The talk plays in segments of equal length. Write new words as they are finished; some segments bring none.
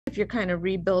If you're kind of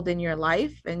rebuilding your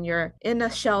life and you're in a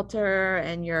shelter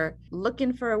and you're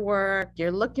looking for work,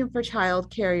 you're looking for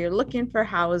childcare, you're looking for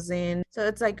housing. So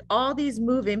it's like all these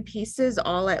moving pieces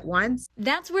all at once.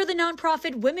 That's where the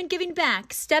nonprofit Women Giving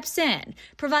Back steps in,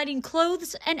 providing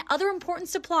clothes and other important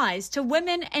supplies to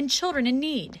women and children in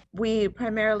need. We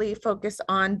primarily focus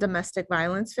on domestic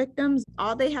violence victims.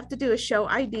 All they have to do is show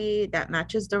ID that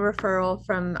matches the referral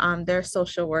from their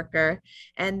social worker,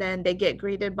 and then they get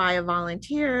greeted by a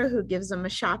volunteer who gives them a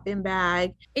shopping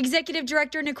bag. Executive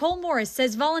Director Nicole Morris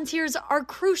says volunteers are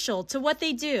crucial to what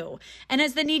they do. And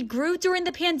as the need grew during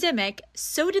the pandemic,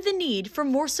 so did the need for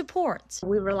more support.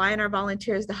 We rely on our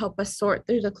volunteers to help us sort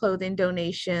through the clothing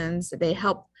donations. They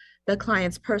help the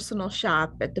clients personal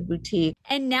shop at the boutique.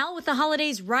 And now with the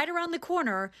holidays right around the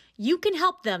corner, you can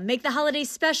help them make the holidays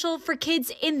special for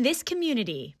kids in this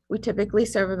community. We typically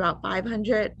serve about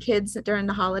 500 kids during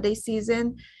the holiday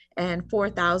season and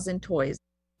 4,000 toys.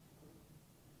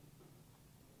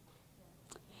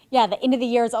 Yeah, the end of the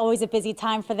year is always a busy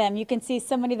time for them. You can see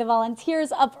so many of the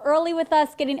volunteers up early with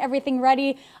us getting everything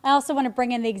ready. I also want to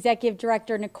bring in the executive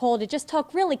director, Nicole, to just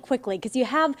talk really quickly because you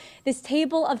have this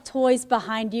table of toys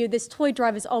behind you. This toy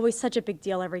drive is always such a big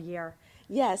deal every year.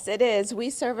 Yes, it is. We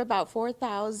serve about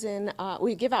 4,000,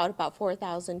 we give out about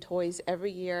 4,000 toys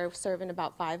every year, serving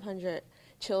about 500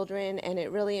 children, and it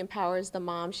really empowers the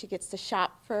mom. She gets to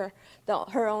shop for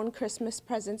her own Christmas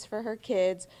presents for her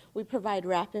kids. We provide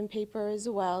wrapping paper as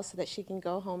well so that she can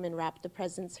go home and wrap the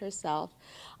presents herself.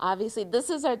 Obviously,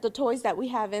 this is the toys that we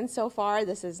have in so far.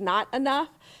 This is not enough.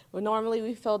 Normally,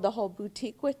 we fill the whole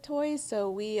boutique with toys, so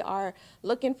we are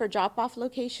looking for drop-off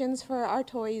locations for our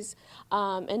toys,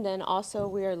 and then also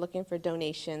we are looking for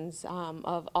donations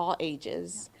of all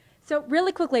ages. So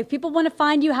really quickly, if people want to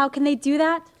find you, how can they do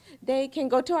that? They can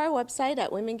go to our website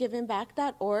at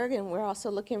womengivingback.org, and we're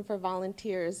also looking for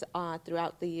volunteers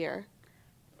throughout the year.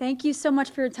 Thank you so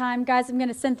much for your time. Guys, I'm going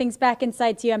to send things back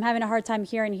inside to you. I'm having a hard time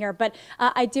hearing here, but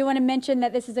I do want to mention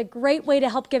that this is a great way to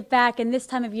help give back, and this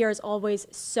time of year is always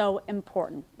so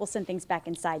important. We'll send things back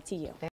inside to you.